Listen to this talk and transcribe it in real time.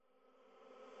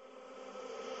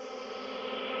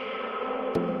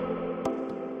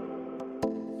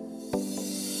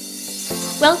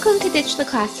Welcome to Ditch the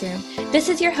Classroom. This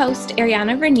is your host,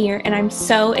 Ariana Vernier, and I'm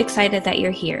so excited that you're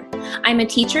here. I'm a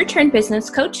teacher turned business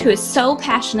coach who is so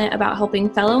passionate about helping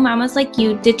fellow mamas like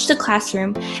you ditch the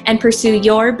classroom and pursue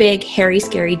your big, hairy,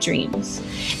 scary dreams.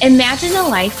 Imagine a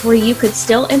life where you could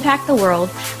still impact the world,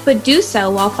 but do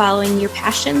so while following your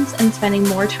passions and spending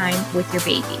more time with your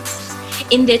babies.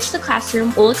 In Ditch the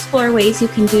Classroom, we'll explore ways you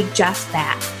can do just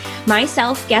that.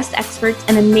 Myself, guest experts,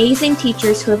 and amazing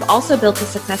teachers who have also built a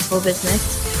successful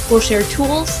business will share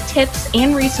tools, tips,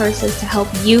 and resources to help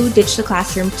you ditch the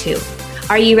classroom too.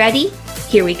 Are you ready?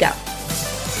 Here we go.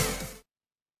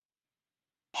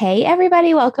 Hey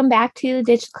everybody, welcome back to the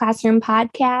Ditch the Classroom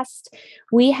podcast.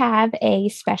 We have a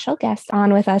special guest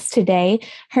on with us today.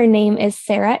 Her name is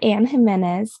Sarah Ann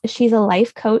Jimenez. She's a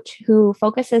life coach who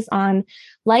focuses on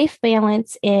life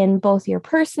balance in both your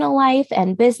personal life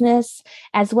and business,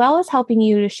 as well as helping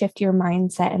you to shift your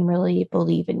mindset and really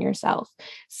believe in yourself.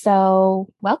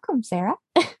 So welcome, Sarah.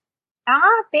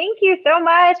 Thank you so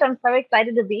much. I'm so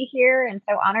excited to be here and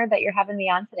so honored that you're having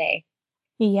me on today.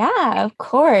 Yeah, of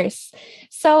course.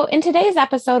 So in today's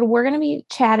episode, we're going to be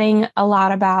chatting a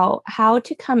lot about how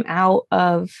to come out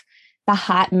of the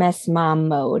hot mess mom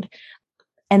mode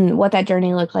and what that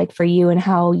journey looked like for you and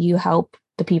how you help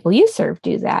the people you serve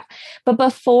do that. But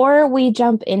before we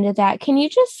jump into that, can you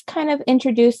just kind of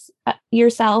introduce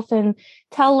yourself and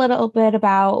tell a little bit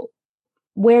about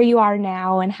where you are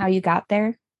now and how you got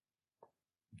there?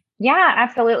 Yeah,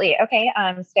 absolutely. Okay.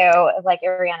 So like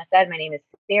Ariana said, my name is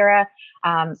Sarah.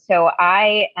 So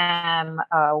I am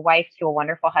a wife to a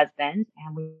wonderful husband,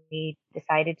 and we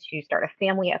decided to start a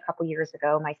family a couple years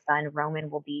ago. My son Roman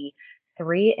will be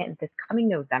 3 in this coming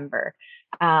November.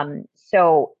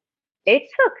 So it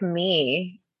took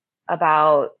me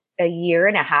about a year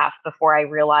and a half before I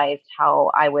realized how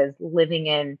I was living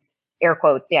in air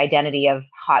quotes the identity of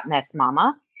hot mess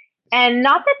mama. And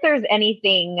not that there's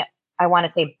anything I want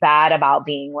to say bad about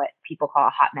being what people call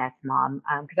a hot mess mom,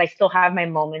 because I still have my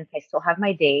moments, I still have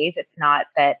my days. It's not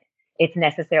that it's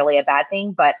necessarily a bad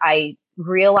thing, but I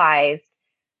realized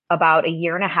about a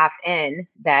year and a half in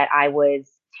that I was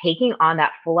taking on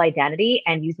that full identity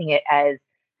and using it as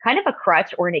kind of a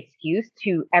crutch or an excuse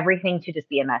to everything to just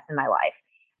be a mess in my life,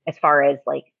 as far as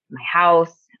like my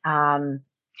house,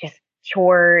 just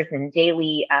chores and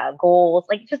daily goals,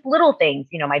 like just little things,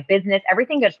 my business,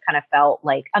 everything just kind of felt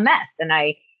like a mess. And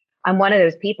I'm one of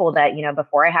those people that,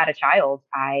 before I had a child,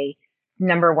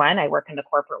 number one, I work in the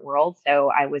corporate world.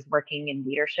 So I was working in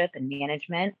leadership and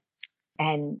management,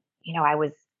 and, I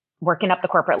was working up the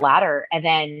corporate ladder, and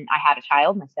then I had a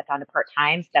child and I stepped onto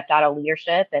part-time, stepped out of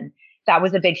leadership. And that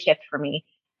was a big shift for me.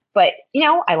 But,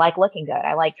 I like looking good.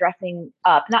 I like dressing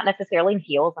up, not necessarily in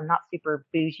heels. I'm not super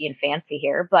bougie and fancy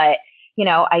here, but,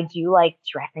 I do like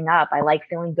dressing up. I like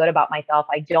feeling good about myself.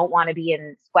 I don't want to be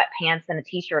in sweatpants and a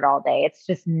t-shirt all day. It's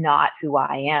just not who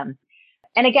I am.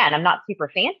 And again, I'm not super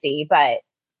fancy, but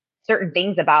certain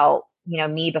things about,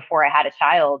 me before I had a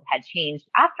child had changed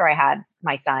after I had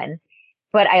my son.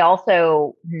 But I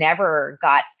also never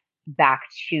got back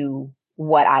to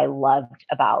what I loved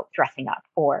about dressing up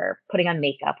or putting on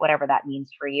makeup, whatever that means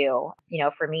for you.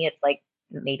 For me, it's like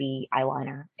maybe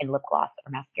eyeliner and lip gloss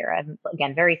or mascara.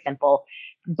 Again, very simple,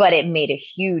 but it made a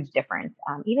huge difference.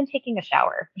 Even taking a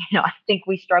shower, I think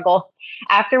we struggle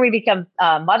after we become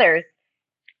mothers.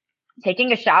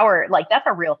 Taking a shower, like that's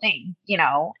a real thing.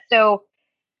 So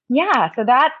yeah, so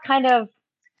that's kind of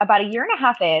about a year and a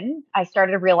half in, I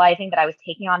started realizing that I was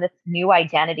taking on this new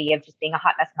identity of just being a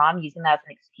hot mess mom, using that as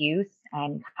an excuse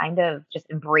and kind of just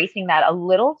embracing that a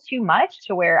little too much,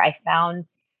 to where I found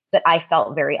that I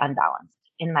felt very unbalanced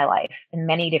in my life in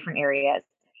many different areas.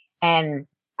 And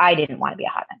I didn't want to be a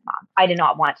hot mess mom. I did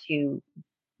not want to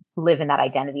live in that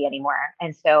identity anymore.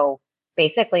 And so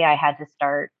basically I had to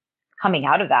start coming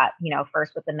out of that,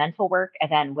 first with the mental work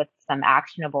and then with some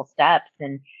actionable steps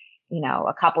and,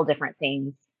 a couple different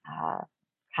things,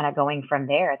 kind of going from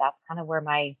there. That's kind of where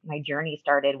my journey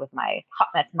started with my hot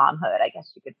mess momhood, I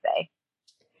guess you could say.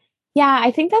 Yeah,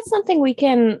 I think that's something we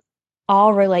can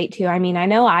all relate to. I mean, I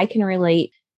know I can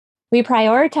relate. We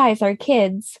prioritize our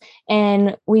kids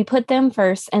and we put them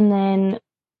first, and then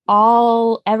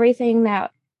everything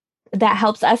that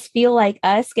helps us feel like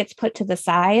us gets put to the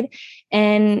side,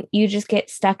 and you just get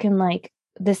stuck in like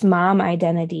this mom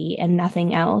identity and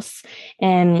nothing else.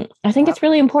 And I think it's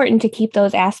really important to keep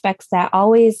those aspects that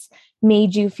always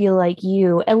made you feel like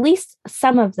you, at least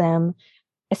some of them,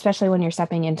 especially when you're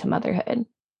stepping into motherhood.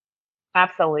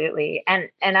 Absolutely.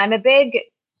 And I'm a big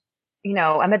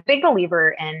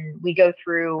believer, and we go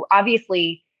through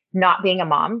obviously not being a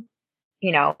mom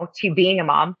to being a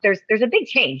mom, there's a big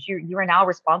change. You are now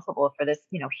responsible for this,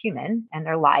 human and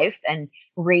their life and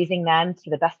raising them to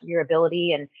the best of your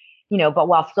ability. And, but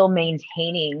while still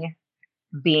maintaining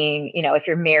being, if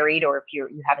you're married or if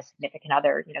you have a significant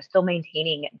other, still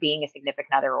maintaining being a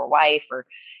significant other or wife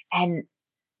and,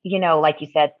 like you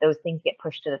said, those things get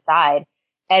pushed to the side.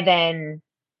 And then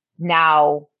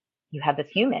now you have this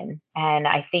human. And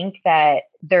I think that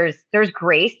there's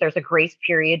grace. There's a grace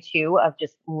period too of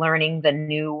just learning the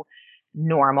new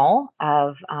normal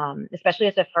of, especially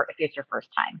if it's your first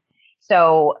time.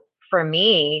 So for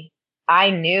me,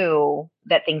 I knew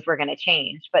that things were going to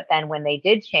change, but then when they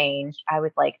did change, I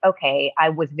was like, okay, I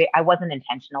wasn't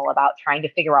intentional about trying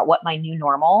to figure out what my new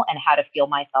normal and how to feel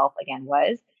myself again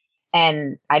was.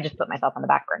 And I just put myself on the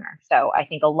back burner. So I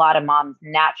think a lot of moms,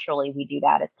 naturally, we do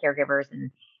that as caregivers.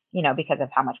 And, because of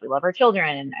how much we love our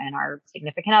children and our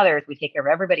significant others, we take care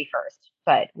of everybody first,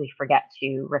 but we forget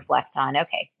to reflect on,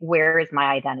 okay, where is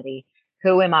my identity?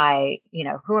 Who am I?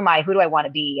 Who do I want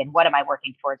to be? And what am I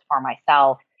working towards for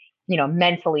myself?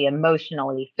 Mentally,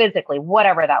 emotionally, physically,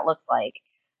 whatever that looks like,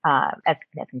 as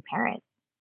a parent.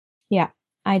 Yeah,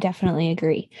 I definitely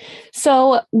agree.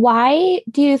 So why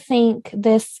do you think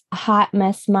this hot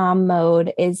mess mom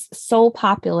mode is so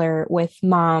popular with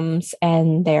moms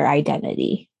and their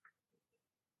identity?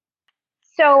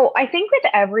 So I think with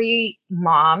every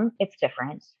mom, it's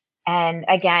different. And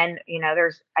again,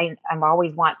 I'm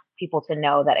always want people to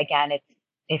know that again,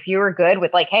 if you're good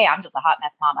with like, hey, I'm just a hot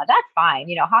mess mama, that's fine.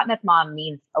 Hot mess mom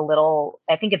means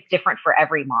I think it's different for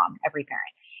every mom, every parent.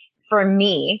 For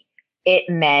me, it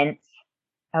meant,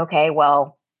 okay,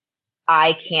 well,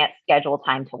 I can't schedule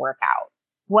time to work out.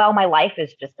 Well, my life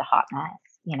is just a hot mess.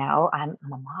 I'm a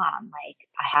mom. Like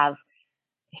I have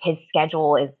his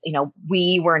schedule is,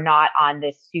 we were not on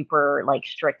this super like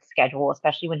strict schedule,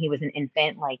 especially when he was an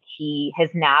infant. Like his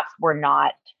naps were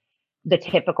not the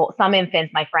typical. Some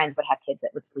infants, my friends would have kids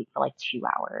that would sleep for like 2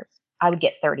 hours. I would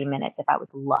get 30 minutes if I was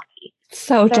lucky.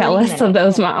 So jealous minutes. of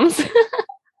those moms.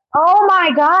 Oh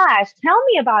my gosh. Tell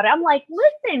me about it. I'm like,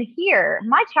 listen here,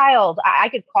 my child, I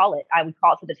could call it. I would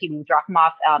call it to the team. We would drop him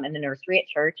off in the nursery at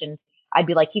church. And I'd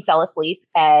be like, he fell asleep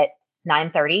at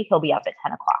 9:30. He'll be up at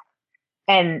 10 o'clock.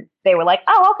 And they were like,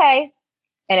 oh, okay.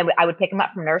 And I would pick him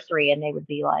up from nursery and they would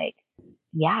be like,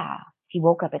 yeah, he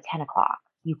woke up at 10 o'clock.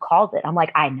 You called it. I'm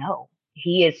like, I know.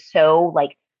 He is so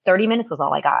like 30 minutes was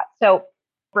all I got. So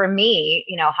for me,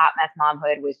 hot mess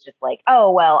momhood was just like,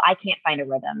 oh, well, I can't find a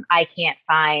rhythm. I can't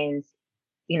find,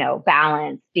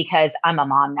 balance because I'm a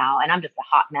mom now and I'm just a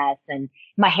hot mess and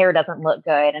my hair doesn't look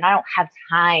good and I don't have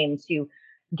time to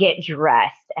get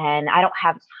dressed and I don't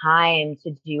have time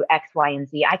to do X, Y, and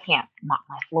Z. I can't mop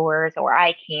my floors or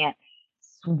I can't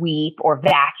sweep or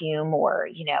vacuum or,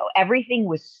 everything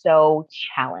was so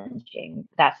challenging.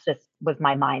 That's just was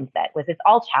my mindset was it's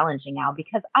all challenging now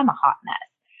because I'm a hot mess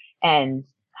and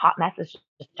hot messes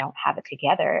just don't have it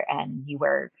together. And you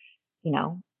wear,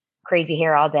 crazy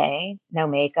hair all day, no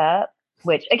makeup,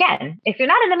 which again, if you're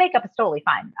not into makeup, it's totally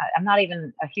fine. I'm not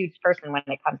even a huge person when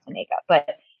it comes to makeup,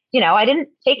 but I didn't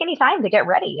take any time to get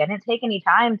ready. I didn't take any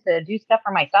time to do stuff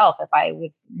for myself. If I was,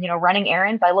 running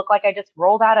errands, I look like I just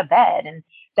rolled out of bed. And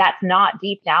that's not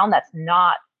deep down. That's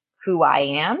not who I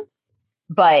am.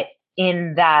 But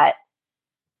in that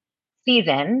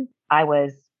season,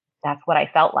 that's what I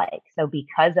felt like. So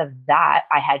because of that,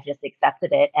 I had just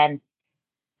accepted it. And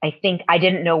I think I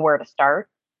didn't know where to start.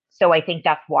 So I think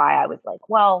that's why I was like,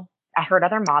 well, I heard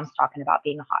other moms talking about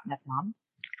being a hot mess mom.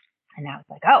 And I was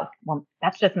like, oh, well,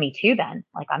 that's just me too then.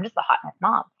 Like, I'm just a hot mess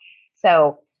mom.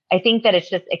 So I think that it's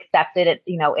just accepted it,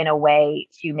 in a way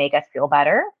to make us feel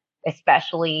better,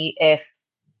 especially if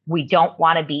we don't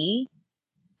want to be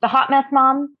the hot mess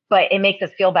mom, but it makes us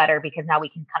feel better because now we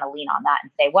can kind of lean on that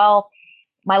and say, well,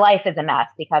 my life is a mess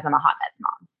because I'm a hot mess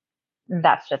mom.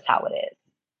 That's just how it is.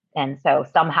 And so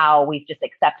somehow we've just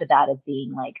accepted that as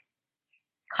being like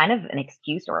kind of an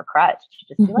excuse or a crutch to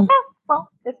just be like, oh, well,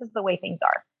 this is the way things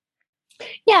are.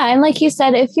 Yeah. And like you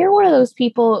said, if you're one of those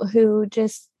people who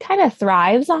just kind of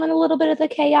thrives on a little bit of the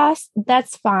chaos,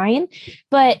 that's fine.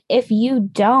 But if you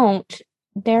don't,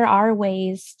 there are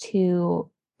ways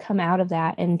to come out of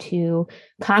that and to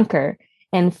conquer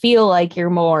and feel like you're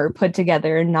more put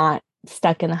together and not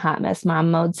stuck in the hot mess mom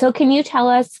mode. So can you tell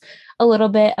us a little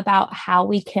bit about how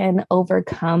we can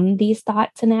overcome these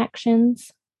thoughts and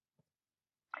actions?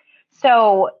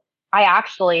 So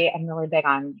I'm really big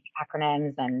on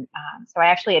acronyms. And so I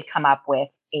actually had come up with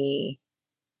a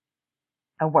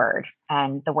word,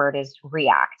 and the word is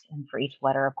react. And for each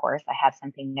letter, of course, I have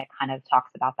something that kind of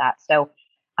talks about that. So,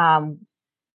 I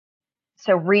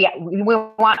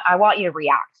want you to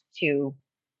react to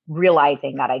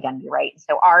realizing that identity, right?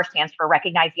 So R stands for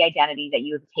recognize the identity that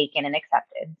you have taken and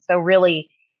accepted. So really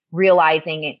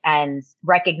realizing it and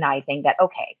recognizing that,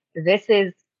 okay, this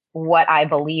is what I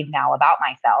believe now about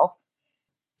myself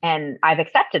and I've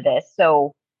accepted this.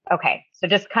 So, okay. So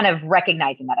just kind of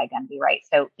recognizing that identity, right?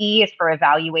 So E is for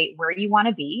evaluate where you want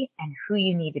to be and who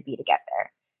you need to be to get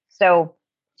there. So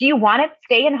do you want to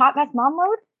stay in hot mess mom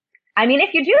mode? I mean,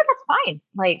 if you do, that's fine.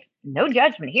 Like, no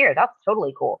judgment here. That's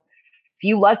totally cool. If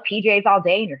you love PJs all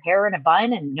day and your hair in a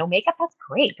bun and no makeup, that's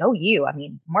great. Go you. I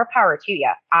mean, more power to you.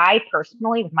 I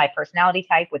personally, with my personality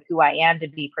type, with who I am to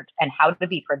be and how to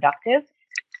be productive,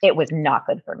 it was not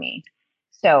good for me.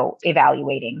 So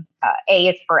evaluating. A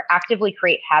is for actively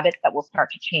create habits that will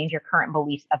start to change your current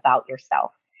beliefs about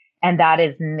yourself. And that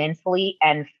is mentally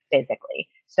and physically.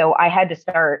 So I had to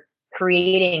start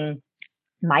creating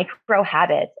micro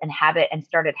habits and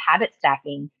started habit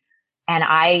stacking. And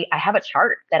I have a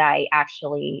chart that I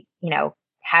actually,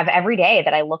 have every day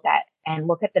that I look at and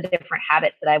look at the different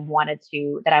habits that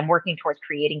that I'm working towards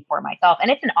creating for myself. And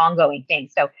it's an ongoing thing.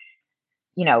 So,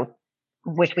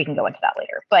 which we can go into that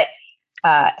later, but,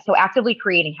 so actively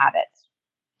creating habits.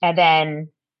 And then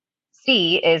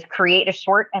C is create a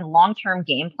short and long-term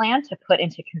game plan to put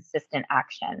into consistent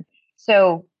action.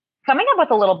 So coming up with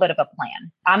a little bit of a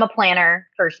plan. I'm a planner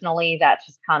personally. That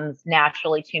just comes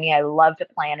naturally to me. I love to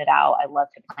plan it out. I love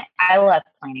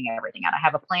planning everything out. I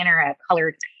have a planner. I have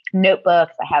colored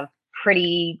notebooks. I have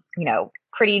pretty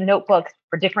notebooks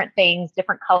for different things,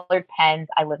 different colored pens.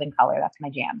 I live in color. That's my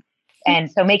jam.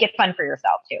 And so make it fun for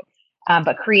yourself too.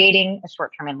 But creating a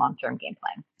short-term and long-term game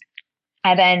plan.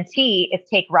 And then T is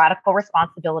take radical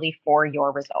responsibility for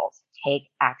your results. Take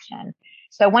action.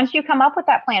 So once you come up with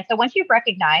that plan, so once you've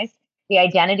recognized the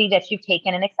identity that you've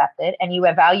taken and accepted, and you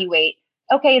evaluate,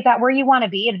 okay, is that where you want to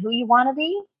be and who you want to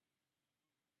be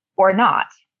or not?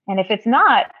 And if it's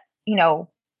not,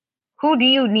 who do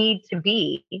you need to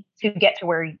be to get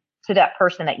to that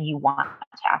person that you want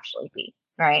to actually be,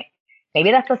 right?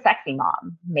 Maybe that's a sexy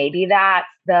mom. Maybe that's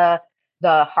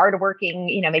the hardworking,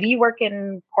 maybe you work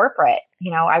in corporate,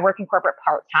 I work in corporate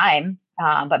part-time,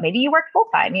 but maybe you work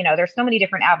full-time, there's so many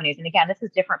different avenues. And again, this is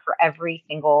different for every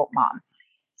single mom.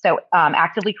 So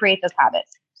actively create those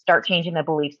habits, start changing the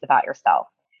beliefs about yourself,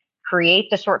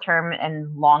 create the short-term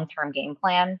and long-term game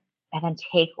plan, and then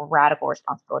take radical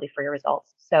responsibility for your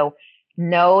results. So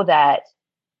know that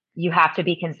you have to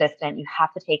be consistent. You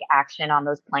have to take action on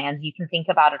those plans. You can think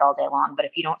about it all day long, but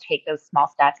if you don't take those small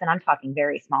steps, and I'm talking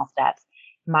very small steps,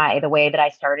 the way that I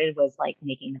started was like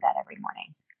making the bed every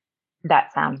morning.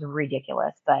 That sounds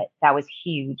ridiculous, but that was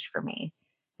huge for me,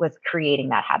 was creating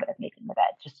that habit of making the bed,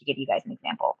 just to give you guys an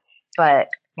example. But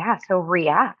yeah, so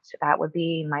react. That would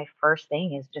be my first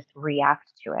thing, is just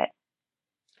react to it.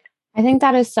 I think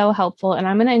that is so helpful. And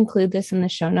I'm going to include this in the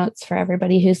show notes for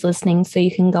everybody who's listening, so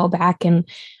you can go back and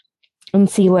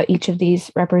see what each of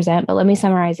these represent. But let me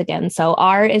summarize again. So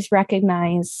R is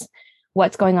recognize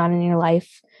what's going on in your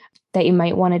life that you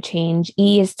might want to change.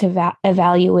 E is to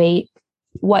evaluate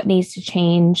what needs to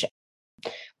change,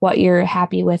 what you're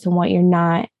happy with and what you're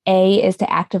not. A is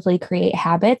to actively create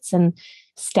habits and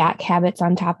stack habits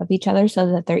on top of each other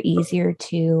so that they're easier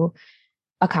to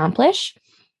accomplish.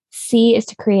 C is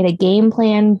to create a game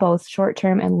plan, both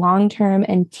short-term and long-term.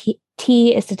 And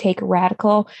T is to take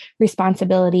radical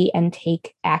responsibility and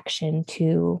take action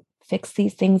to fix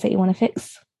these things that you want to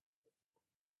fix.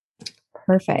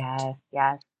 Perfect.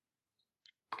 Yes.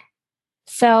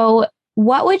 So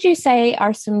what would you say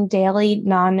are some daily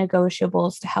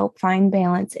non-negotiables to help find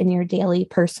balance in your daily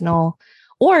personal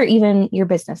or even your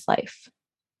business life?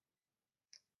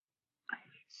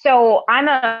 So I'm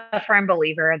a firm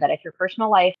believer that if your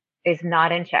personal life is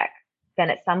not in check,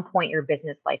 then at some point your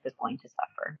business life is going to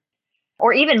suffer,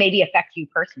 or even maybe affect you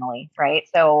personally, right?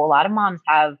 So a lot of moms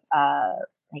have,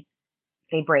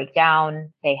 they break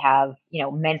down, they have,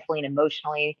 mentally and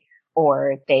emotionally,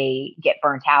 or they get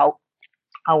burnt out,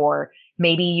 or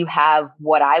maybe you have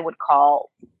what I would call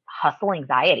hustle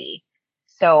anxiety.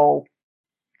 So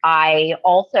I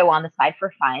also, on the side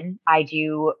for fun, I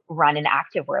do run an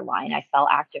activewear line. I sell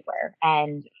activewear.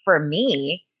 And for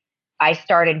me, I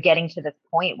started getting to this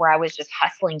point where I was just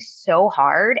hustling so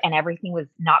hard and everything was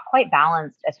not quite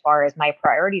balanced, as far as my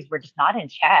priorities were just not in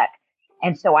check.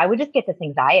 And so I would just get this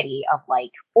anxiety of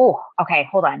like, oh, okay,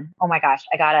 hold on. Oh my gosh,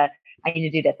 I need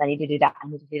to do this. I need to do that. I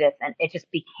need to do this. And it just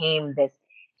became this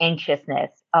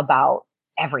anxiousness about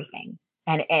everything.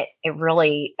 And it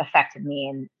really affected me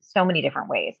in so many different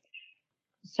ways.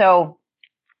 So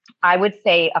I would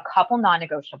say a couple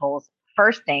non-negotiables.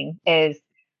 First thing is,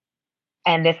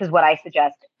 and this is what I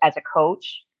suggest as a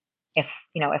coach, if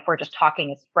we're just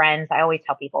talking as friends, I always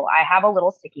tell people I have a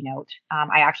little sticky note.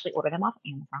 I actually order them off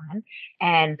Amazon,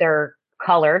 and they're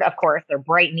colored. Of course, they're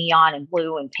bright neon and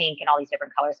blue and pink and all these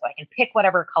different colors. So I can pick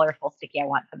whatever colorful sticky I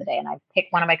want for the day. And I pick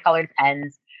one of my colored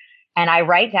pens and I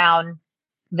write down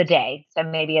the day. So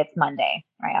maybe it's Monday,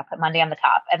 right? I'll put Monday on the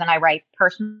top, and then I write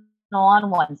personal on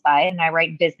one side and I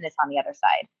write business on the other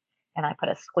side. And I put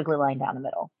a squiggly line down the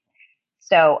middle.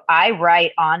 So I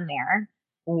write on there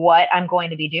what I'm going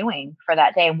to be doing for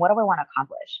that day and what do I want to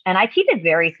accomplish. And I keep it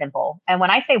very simple. And when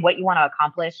I say what you want to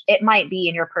accomplish, it might be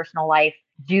in your personal life,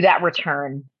 do that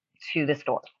return to the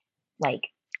store. Like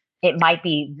it might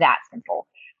be that simple.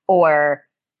 Or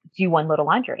do one load of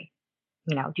laundry,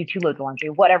 do 2 loads of laundry,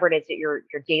 whatever it is that your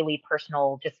daily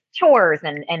personal just chores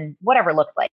and whatever it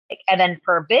looks like. And then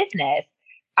for business,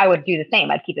 I would do the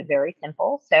same. I'd keep it very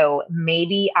simple. So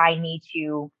maybe I need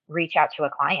to reach out to a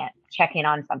client, check in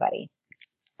on somebody,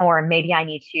 or maybe I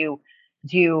need to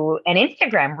do an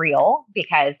Instagram reel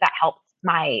because that helps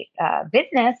my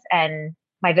business and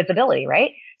my visibility,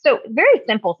 right? So very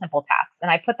simple tasks.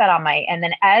 And I put that on and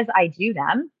then as I do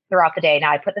them throughout the day,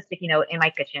 now I put the sticky note in my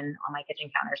kitchen on my kitchen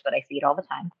counter so that I see it all the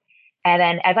time. And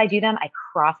then as I do them, I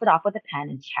cross it off with a pen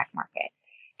and check mark it.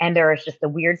 And there is just the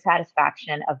weird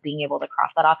satisfaction of being able to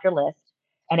cross that off your list.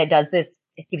 And it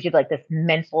gives you like this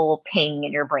mental ping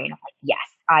in your brain of like, yes,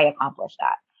 I accomplished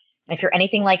that. And if you're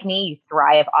anything like me, you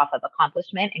thrive off of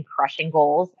accomplishment and crushing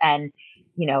goals and,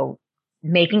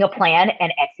 making a plan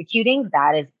and executing.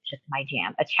 That is just my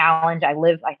jam. A challenge. I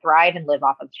thrive and live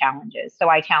off of challenges. So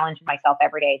I challenge myself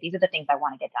every day. These are the things I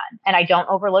want to get done. And I don't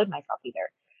overload myself either.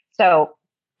 So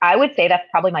I would say that's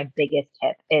probably my biggest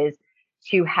tip is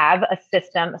to have a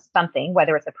system, something,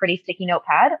 whether it's a pretty sticky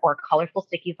notepad or colorful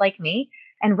stickies like me,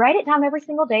 and write it down every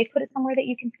single day, put it somewhere that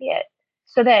you can see it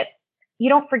so that you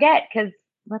don't forget. Because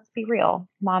let's be real,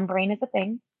 mom brain is a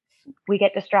thing. We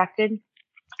get distracted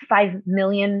 5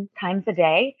 million times a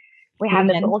day. We have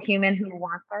this little human who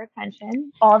wants our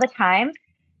attention all the time.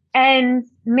 And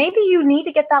maybe you need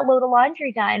to get that load of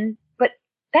laundry done, but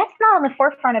that's not on the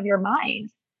forefront of your mind.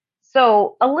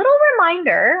 So a little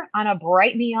reminder on a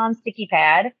bright neon sticky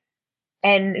pad,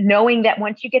 and knowing that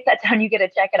once you get that done, you get to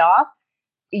check it off,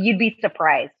 you'd be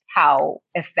surprised how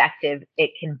effective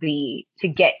it can be to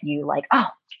get you like, oh,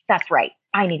 that's right,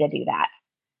 I need to do that.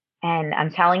 And I'm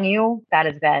telling you, that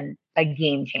has been a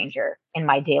game changer in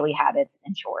my daily habits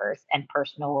and chores and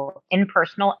personal and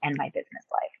my business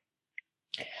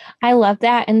life. I love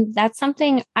that. And that's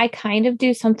something I kind of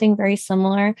do something very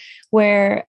similar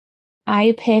where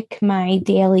I pick my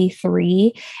daily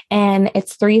 3, and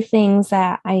it's 3 things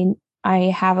that I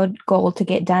have a goal to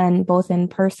get done both in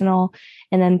personal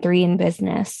and then 3 in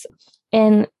business.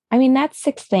 And I mean, that's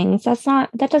 6 things.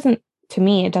 To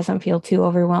me, it doesn't feel too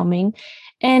overwhelming.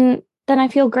 And then I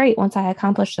feel great once I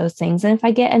accomplish those things. And if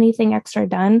I get anything extra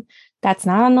done that's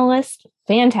not on the list,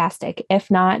 fantastic.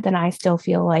 If not, then I still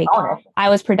feel like I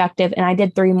was productive and I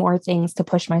did 3 more things to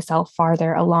push myself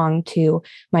farther along to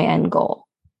my end goal.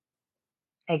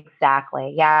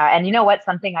 Exactly. Yeah. And you know what?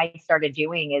 Something I started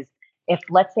doing is if,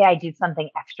 let's say I did something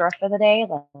extra for the day,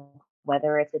 like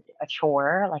whether it's a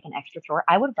chore, like an extra chore,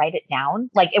 I would write it down.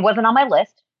 Like it wasn't on my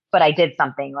list, but I did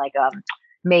something like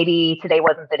maybe today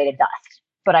wasn't the day to dust,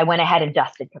 but I went ahead and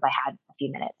dusted because I had a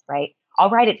few minutes, right? I'll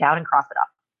write it down and cross it off.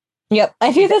 Yep.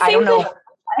 I do the same I don't know.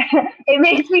 It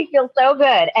makes me feel so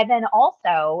good. And then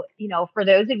also, for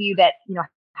those of you that,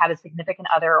 have a significant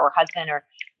other or husband or,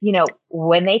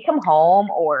 when they come home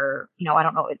or, I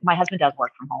don't know, my husband does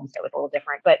work from home, so it's a little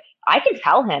different, but I can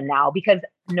tell him now because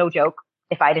no joke,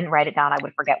 if I didn't write it down, I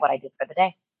would forget what I did for the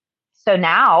day. So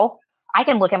now I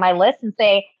can look at my list and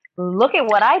say, look at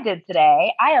what I did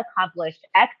today. I accomplished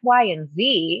X, Y, and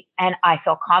Z, and I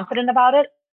feel confident about it.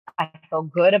 I feel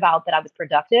good about that I was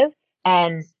productive.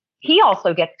 And he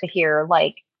also gets to hear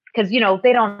because,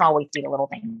 they don't always see the little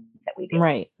things that we do.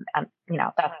 Right.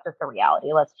 That's just the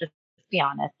reality. Let's just be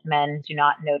honest. Men do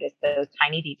not notice those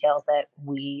tiny details that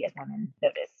we as women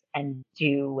notice and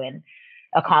do and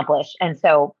accomplish. And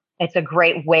so it's a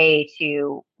great way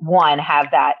to, one,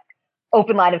 have that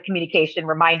open line of communication,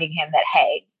 reminding him that,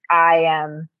 hey, I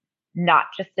am not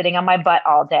just sitting on my butt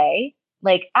all day.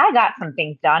 Like, I got some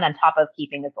things done on top of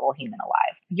keeping this little human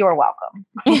alive. You're welcome.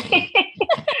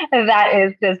 That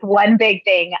is just one big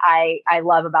thing I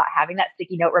love about having that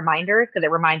sticky note reminder, because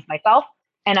it reminds myself,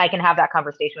 and I can have that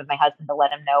conversation with my husband to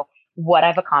let him know what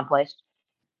I've accomplished.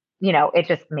 It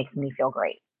just makes me feel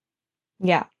great.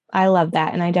 Yeah, I love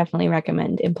that. And I definitely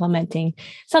recommend implementing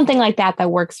something like that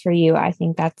works for you. I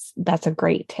think that's a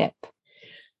great tip.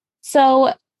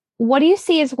 So what do you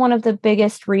see as one of the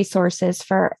biggest resources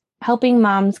for helping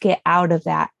moms get out of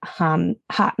that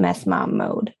hot mess mom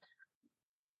mode?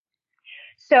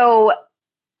 So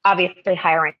obviously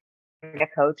hiring a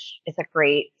coach is a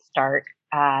great start.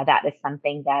 That is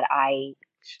something that I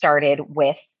started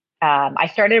with. I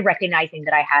started recognizing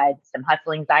that I had some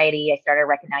hustle anxiety. I started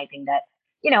recognizing that,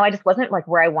 I just wasn't like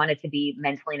where I wanted to be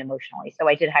mentally and emotionally. So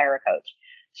I did hire a coach.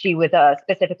 She was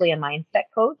specifically a mindset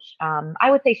coach.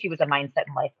 I would say she was a mindset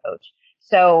and life coach.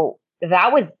 So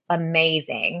that was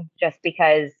amazing just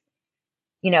because,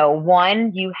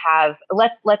 one, you have,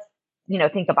 let's,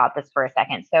 think about this for a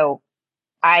second. So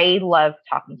I love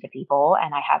talking to people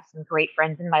and I have some great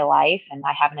friends in my life and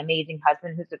I have an amazing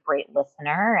husband who's a great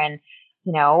listener. And,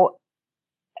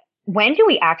 when do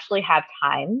we actually have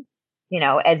time,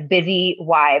 as busy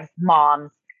wives,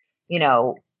 moms,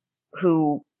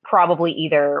 who probably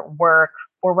either work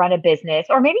or run a business,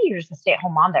 or maybe you're just a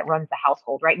stay-at-home mom that runs the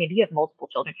household, right? Maybe you have multiple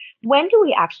children. When do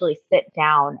we actually sit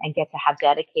down and get to have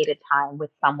dedicated time with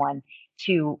someone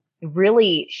to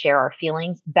really share our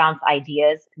feelings, bounce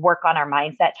ideas, work on our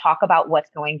mindset, talk about what's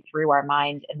going through our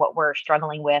mind and what we're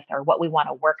struggling with or what we want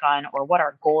to work on or what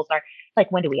our goals are?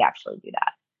 Like, when do we actually do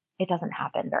that? It doesn't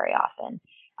happen very often.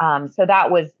 So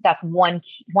that's one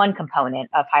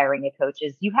component of hiring a coach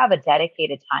is you have a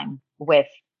dedicated time with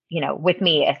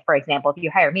me. As for example, if you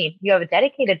hire me, you have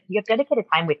dedicated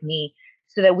time with me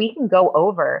so that we can go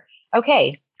over,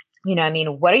 okay,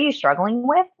 what are you struggling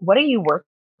with? What are you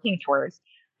working towards?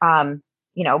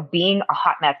 Being a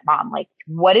hot mess mom, like,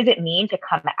 what does it mean to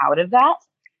come out of that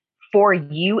for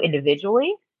you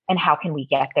individually? And how can we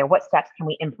get there? What steps can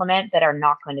we implement that are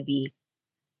not going to be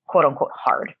quote unquote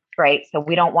hard, right? So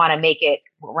we're not going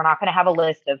to have a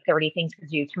list of 30 things to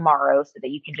do tomorrow so that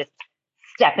you can just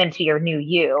step into your new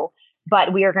you,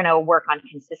 but we are going to work on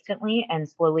consistently and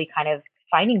slowly kind of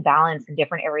finding balance in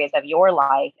different areas of your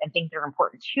life and things that are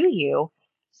important to you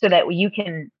so that you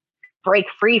can break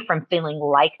free from feeling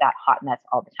like that hot mess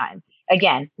all the time.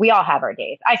 Again, we all have our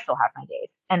days. I still have my days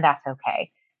and that's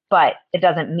okay. But it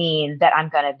doesn't mean that I'm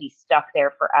going to be stuck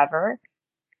there forever.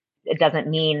 It doesn't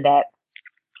mean that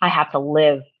I have to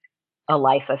live a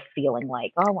life of feeling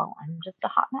like, oh, well, I'm just a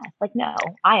hot mess. Like, no,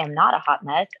 I am not a hot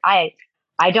mess. I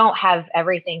don't have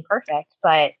everything perfect,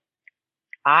 but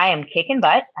I am kicking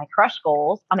butt. I crush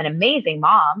goals. I'm an amazing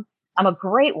mom. I'm a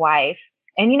great wife.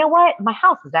 And you know what? My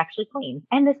house is actually clean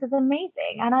and this is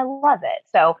amazing. And I love it.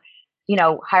 So,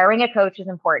 hiring a coach is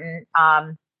important.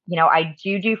 I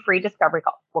do free discovery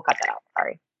calls. We'll cut that out.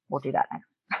 Sorry. We'll do that next.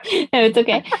 No, it's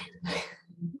okay.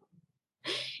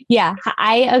 Yeah,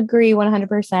 I agree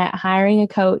 100%. Hiring a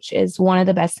coach is one of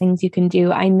the best things you can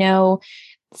do. I know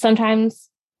sometimes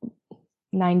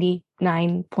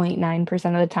 99.9%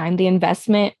 of the time, the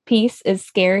investment piece is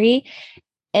scary.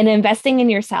 And investing in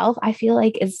yourself, I feel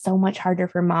like is so much harder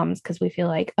for moms because we feel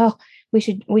like, oh, we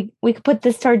could put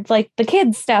this towards like the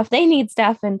kids stuff. They need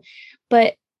stuff.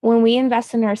 But when we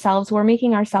invest in ourselves, we're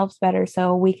making ourselves better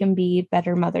so we can be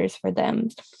better mothers for them.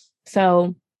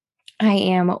 So I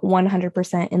am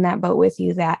 100% in that boat with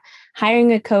you that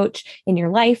hiring a coach in your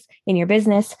life, in your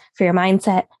business, for your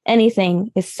mindset,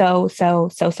 anything is so, so,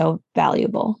 so, so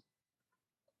valuable.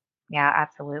 Yeah,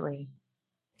 absolutely.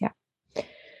 Yeah.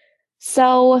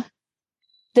 So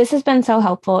this has been so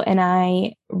helpful. And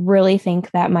I really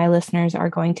think that my listeners are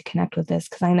going to connect with this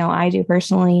because I know I do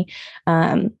personally.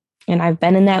 And I've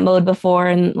been in that mode before.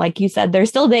 And like you said, there's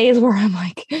still days where I'm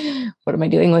like, what am I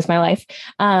doing with my life?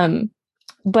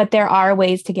 But there are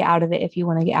ways to get out of it if you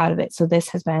want to get out of it. So this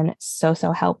has been so,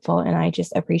 so helpful. And I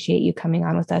just appreciate you coming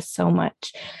on with us so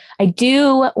much. I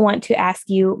do want to ask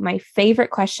you my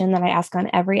favorite question that I ask on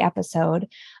every episode,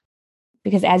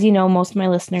 because as you know, most of my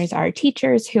listeners are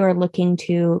teachers who are looking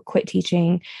to quit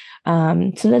teaching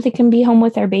so that they can be home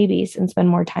with their babies and spend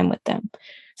more time with them.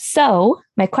 So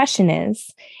my question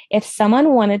is, if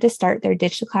someone wanted to start their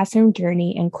digital classroom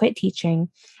journey and quit teaching,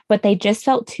 but they just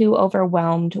felt too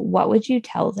overwhelmed, what would you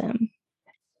tell them?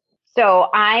 So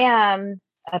I am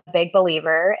a big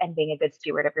believer in being a good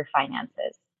steward of your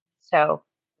finances. So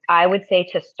I would say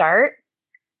to start,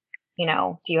 do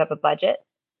you have a budget?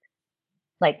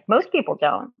 Like most people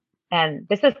don't. And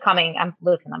this is coming, I'm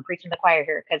preaching to the choir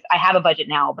here because I have a budget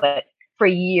now, but for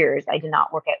years, I did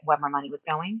not look at where my money was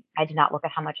going. I did not look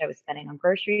at how much I was spending on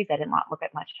groceries. I did not look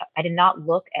at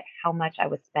how much I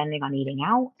was spending on eating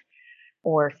out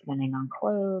or spending on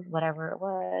clothes, whatever it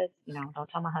was, don't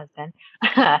tell my husband.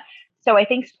 So I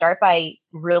think start by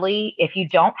really, if you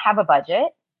don't have a budget,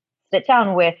 sit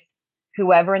down with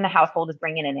whoever in the household is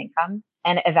bringing in income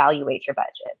and evaluate your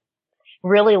budget.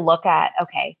 Really look at,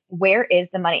 okay, where is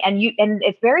the money? And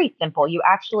it's very simple. You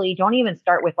actually don't even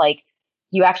start with like,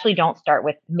 you actually don't start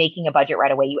with making a budget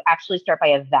right away. You actually start by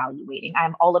evaluating.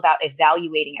 I'm all about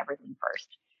evaluating everything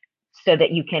first so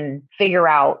that you can figure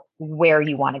out where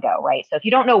you want to go, right? So if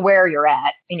you don't know where you're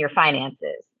at in your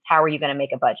finances, how are you going to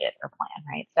make a budget or plan,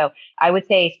 right? So I would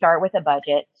say start with a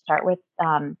budget, start with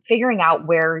figuring out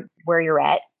where you're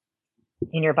at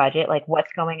in your budget, like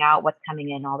what's going out, what's coming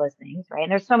in, all those things, right?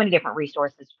 And there's so many different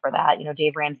resources for that.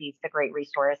 Dave Ramsey's a great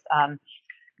resource.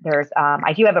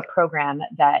 I do have a program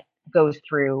that goes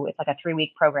through, it's like a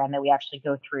 3-week program that we actually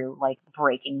go through, like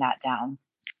breaking that down.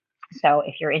 So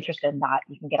if you're interested in that,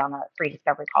 you can get on a free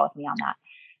discovery call with me on that.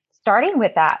 Starting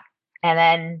with that, and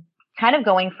then kind of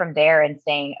going from there and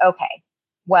saying, okay,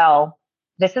 well,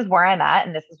 this is where I'm at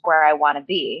and this is where I want to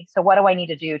be. So what do I need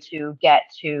to do to get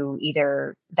to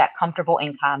either that comfortable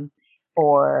income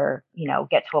or,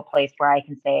 get to a place where I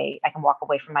can say I can walk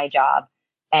away from my job.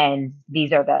 And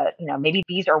these are the, maybe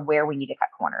these are where we need to cut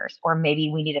corners, or maybe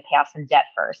we need to pay off some debt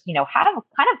first. How to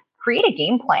kind of create a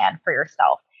game plan for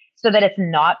yourself so that it's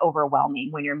not overwhelming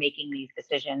when you're making these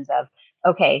decisions of,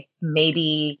 okay,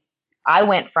 maybe I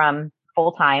went from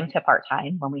full-time to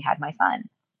part-time when we had my son.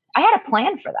 I had a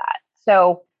plan for that.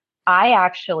 So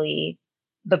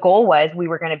the goal was we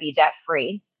were going to be debt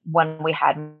free when we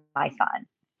had my son.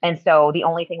 And so the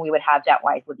only thing we would have debt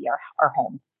wise would be our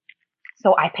home.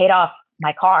 So I paid off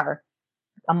my car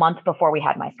a month before we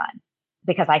had my son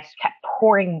because I kept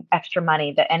pouring extra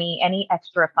money, that any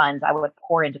extra funds I would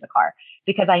pour into the car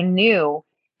because I knew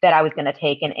that I was going to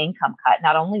take an income cut.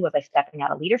 Not only was I stepping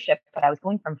out of leadership, but I was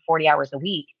going from 40 hours a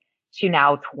week to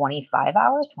now 25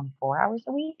 hours, 24 hours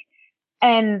a week.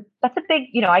 And that's a big,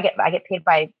 I get paid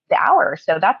by the hour.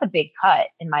 So that's a big cut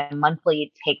in my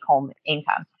monthly take home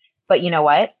income. But you know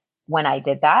what? When I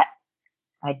did that,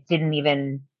 I didn't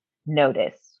even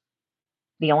notice.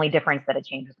 The only difference that it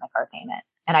changed was my car payment.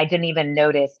 And I didn't even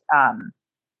notice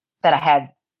that I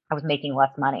was making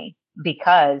less money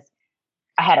because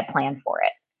I had a plan for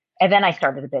it. And then I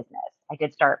started a business. I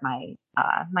did start my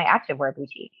activewear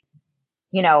boutique.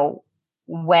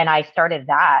 When I started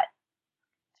that,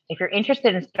 if you're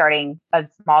interested in starting a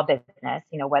small business,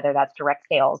 whether that's direct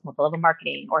sales, multi-level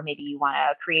marketing, or maybe you want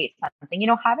to create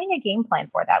something, having a game plan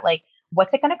for that, like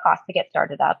what's it going to cost to get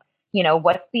started up?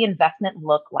 What's the investment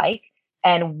look like?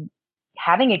 And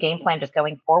having a game plan just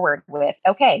going forward with,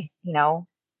 okay,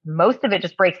 most of it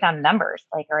just breaks down numbers.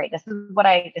 Like, all right, this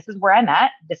is where I'm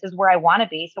at. This is where I want to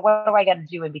be. So what do I got to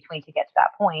do in between to get to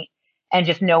that point? And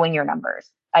just knowing your numbers.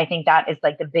 I think that is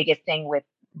like the biggest thing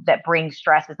that brings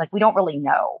stress is like, we don't really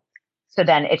know. So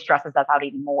then it stresses us out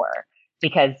even more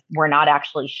because we're not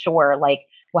actually sure, like,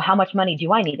 well, how much money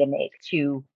do I need to make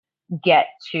to get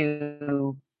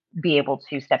to be able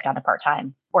to step down to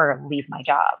part-time or leave my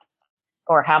job?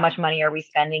 Or how much money are we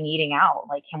spending eating out?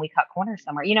 Like, can we cut corners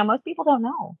somewhere? Most people don't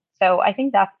know. So I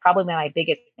think that's probably one of my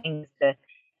biggest things to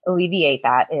alleviate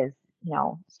that is,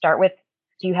 start with,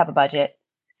 do you have a budget?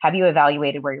 Have you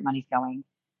evaluated where your money's going?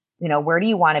 Where do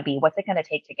you want to be? What's it going to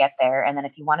take to get there? And then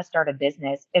if you want to start a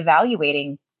business,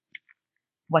 evaluating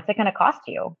what's it going to cost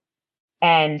you?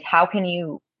 And how can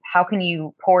you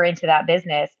pour into that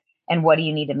business and what do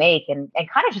you need to make and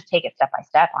kind of just take it step by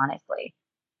step, honestly.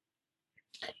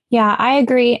 Yeah, I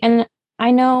agree. And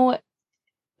I know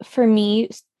for me,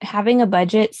 having a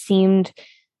budget seemed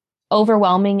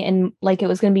overwhelming and like it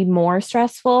was going to be more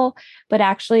stressful. But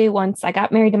actually, once I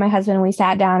got married to my husband and we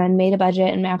sat down and made a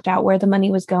budget and mapped out where the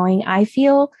money was going, I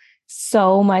feel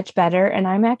so much better. And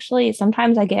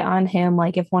sometimes I get on him,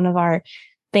 like if one of our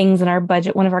things in our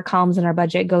budget, one of our columns in our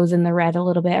budget goes in the red a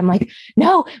little bit, I'm like,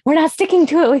 no, we're not sticking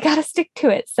to it. We got to stick to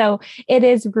it. So it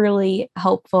is really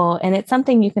helpful. And it's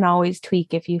something you can always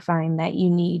tweak if you find that you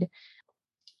need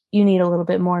a little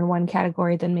bit more in one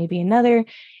category than maybe another.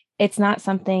 It's not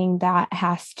something that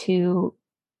has to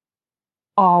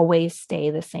always stay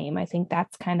the same. I think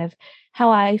that's kind of how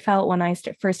I felt when I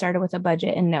first started with a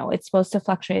budget. And no, it's supposed to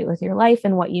fluctuate with your life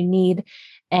and what you need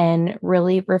and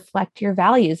really reflect your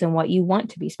values and what you want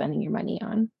to be spending your money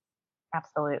on.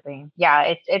 Absolutely.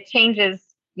 Yeah, it changes,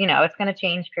 it's going to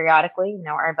change periodically.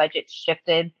 Our budget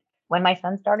shifted when my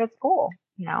son started school,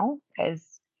 because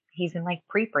he's in like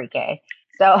pre-K.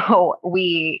 So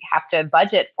we have to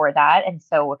budget for that. And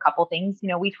so a couple things,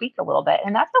 we tweaked a little bit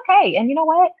and that's okay. And you know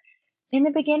what? In the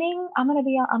beginning, I'm going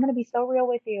to be so real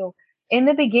with you. In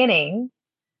the beginning,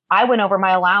 I went over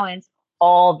my allowance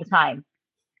all the time.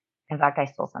 In fact, I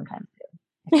still sometimes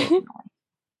do. Occasionally.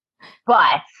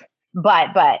 but,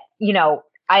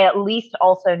 I at least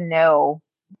also know,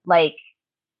 like,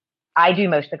 I do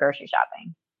most of the grocery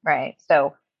shopping, right?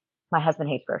 So my husband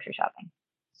hates grocery shopping.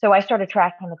 So I started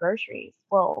tracking the groceries.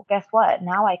 Well, guess what?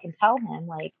 Now I can tell him,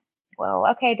 like, well,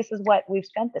 okay, this is what we've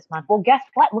spent this month. Well, guess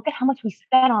what? Look at how much we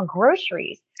spent on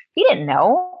groceries. He didn't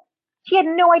know. He had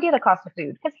no idea the cost of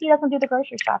food because he doesn't do the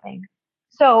grocery shopping.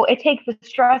 So it takes the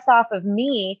stress off of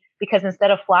me because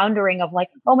instead of floundering of like,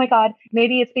 oh my God,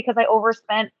 maybe it's because I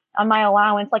overspent on my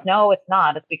allowance. Like, no, it's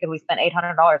not. It's because we spent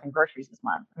 $800 in groceries this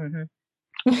month.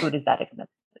 Food is that expensive.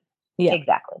 Yeah.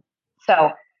 Exactly.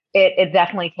 So it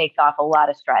definitely takes off a lot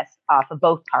of stress off of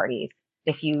both parties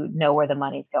if you know where the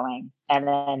money's going. And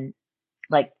then,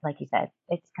 like you said,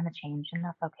 it's going to change, and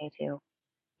that's okay too.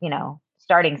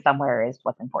 Starting somewhere is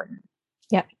what's important.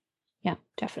 Yeah. Yeah,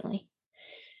 definitely.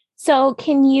 So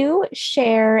can you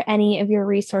share any of your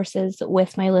resources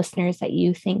with my listeners that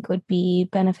you think would be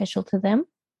beneficial to them?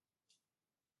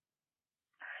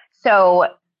 So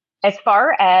as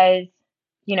far as,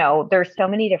 there's so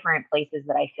many different places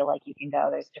that I feel like you can go.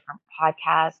 There's different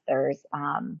podcasts. There's,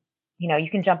 you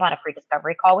can jump on a free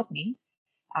discovery call with me.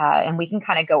 And we can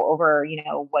kind of go over,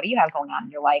 what do you have going on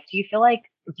in your life? Do you feel like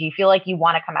you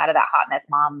want to come out of that hot mess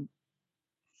mom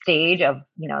stage of,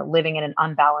 living in an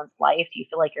unbalanced life? Do you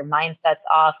feel like your mindset's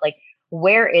off? Like,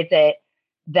 where is it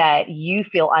that you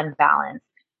feel unbalanced?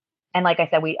 And like I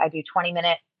said, I do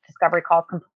 20-minute discovery calls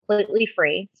completely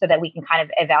free so that we can kind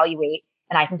of evaluate,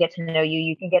 and I can get to know you.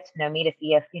 You can get to know me to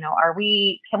see if,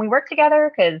 can we work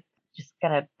together? Because just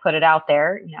going to put it out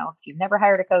there, if you've never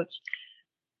hired a coach,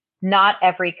 not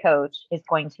every coach is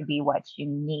going to be what you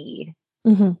need,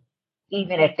 even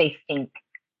if they think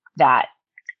that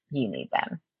you need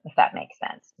them, if that makes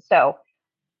sense. So,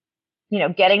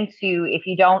 getting to, if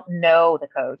you don't know the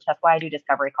coach, that's why I do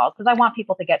discovery calls, because I want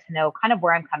people to get to know kind of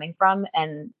where I'm coming from.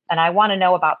 And I want to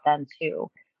know about them too.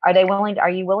 Are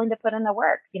you willing to put in the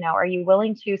work? Are you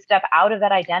willing to step out of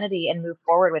that identity and move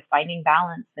forward with finding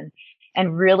balance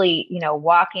and really,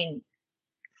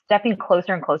 stepping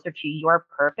closer and closer to your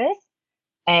purpose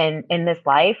and in this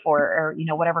life or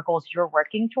whatever goals you're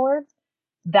working towards?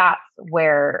 That's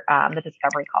where the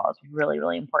discovery call is really,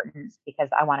 really important, because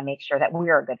I want to make sure that we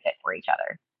are a good fit for each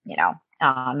other,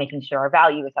 making sure our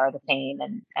values are the same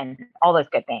and all those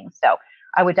good things. So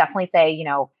I would definitely say,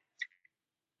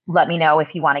 let me know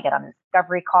if you want to get on the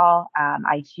discovery call. I'm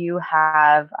going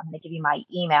to give you my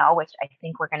email, which I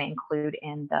think we're going to include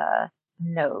in the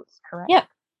notes, correct? Yeah.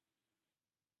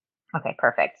 Okay,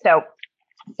 perfect. So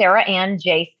Sarah Ann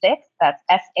J6, that's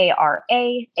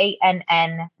SaraAnnJ6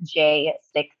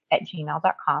 if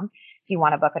you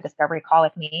want to book a discovery call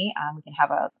with me. We can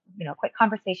have a quick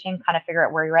conversation, kind of figure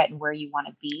out where you're at and where you want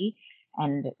to be,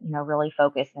 and really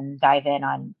focus and dive in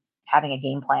on having a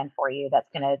game plan for you that's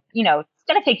going to, it's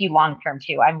going to take you long term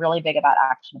too. I'm really big about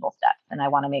actionable steps, and I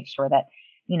want to make sure that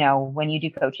when you do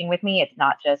coaching with me, it's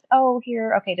not just,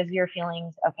 okay, does your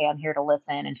feelings, okay, I'm here to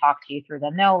listen and talk to you through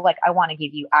them. No, like, I want to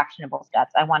give you actionable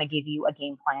steps. I want to give you a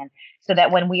game plan so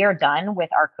that when we are done with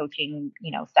our coaching,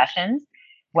 sessions,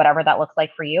 whatever that looks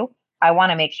like for you, I want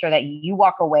to make sure that you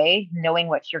walk away knowing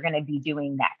what you're going to be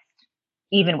doing next,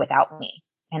 even without me,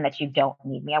 and that you don't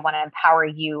need me. I want to empower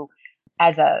you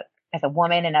as a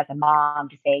woman and as a mom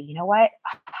to say, you know what,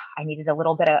 I needed a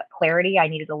little bit of clarity. I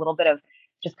needed a little bit of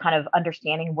just kind of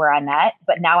understanding where I'm at,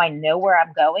 but now I know where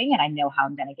I'm going and I know how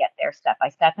I'm going to get there step by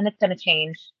step, and it's going to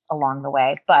change along the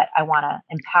way. But I want to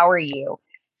empower you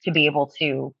to be able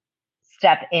to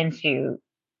step into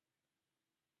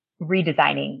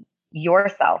redesigning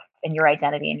yourself and your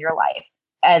identity in your life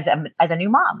as a new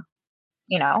mom,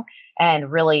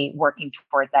 and really working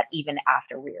towards that even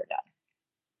after we are done.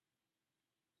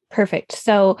 Perfect.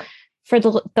 So for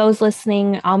those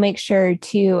listening, I'll make sure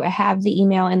to have the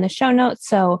email in the show notes.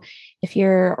 So if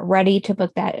you're ready to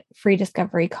book that free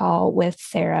discovery call with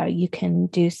Sarah, you can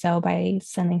do so by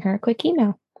sending her a quick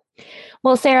email.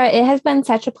 Well, Sarah, it has been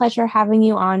such a pleasure having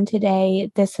you on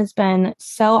today. This has been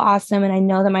so awesome, and I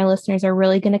know that my listeners are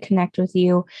really going to connect with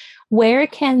you. Where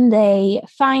can they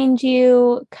find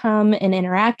you, come and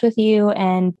interact with you,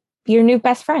 and be your new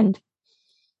best friend?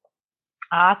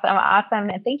 Awesome.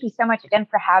 And thank you so much again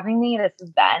for having me. This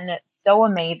has been so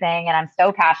amazing, and I'm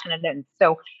so passionate. And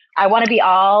so I want to be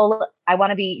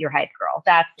your hype girl.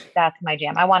 That's my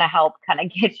jam. I want to help kind of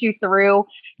get you through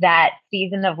that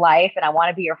season of life. And I want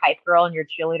to be your hype girl and your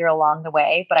cheerleader along the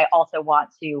way. But I also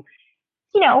want to,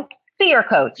 be your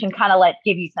coach and kind of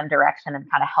give you some direction and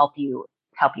kind of help you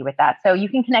with that. So you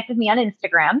can connect with me on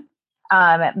Instagram.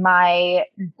 My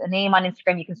name on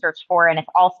Instagram you can search for, and it's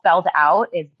all spelled out,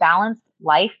 is Balanced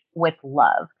Life with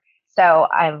Love. So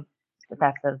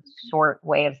that's a short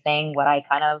way of saying what I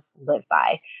kind of live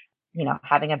by,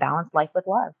 having a balanced life with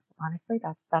love. Honestly,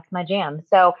 that's my jam.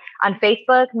 So on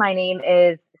Facebook, my name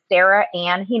is Sarah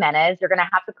Ann Jimenez. You're going to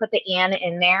have to put the Ann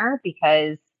in there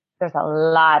because there's a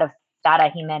lot of Sara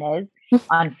Jimenez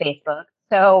on Facebook.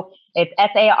 So it's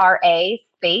SARA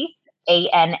space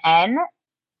ANN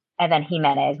and then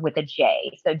Jimenez with a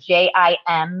J. So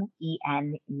JIMENEZ.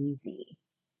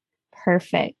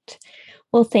 Perfect.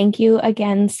 Well, thank you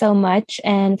again so much.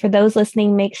 And for those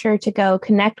listening, make sure to go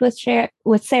connect with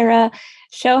Sara,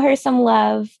 show her some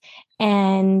love,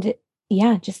 and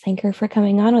just thank her for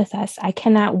coming on with us. I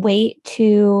cannot wait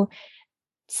to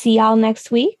see y'all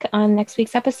next week on next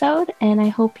week's episode, and I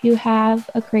hope you have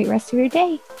a great rest of your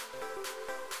day.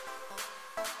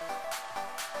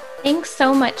 Thanks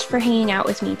so much for hanging out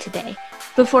with me today.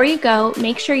 Before you go,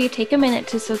 make sure you take a minute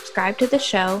to subscribe to the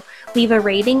show, leave a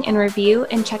rating and review,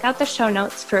 and check out the show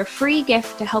notes for a free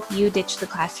gift to help you ditch the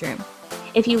classroom.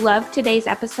 If you loved today's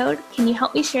episode, can you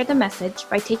help me share the message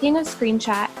by taking a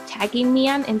screenshot, tagging me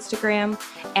on Instagram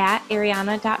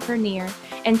 @ariana.vernier,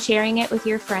 and sharing it with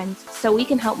your friends so we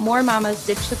can help more mamas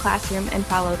ditch the classroom and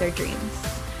follow their dreams.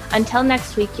 Until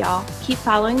next week, y'all, keep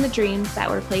following the dreams that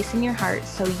were placed in your heart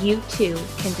so you too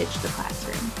can ditch the classroom.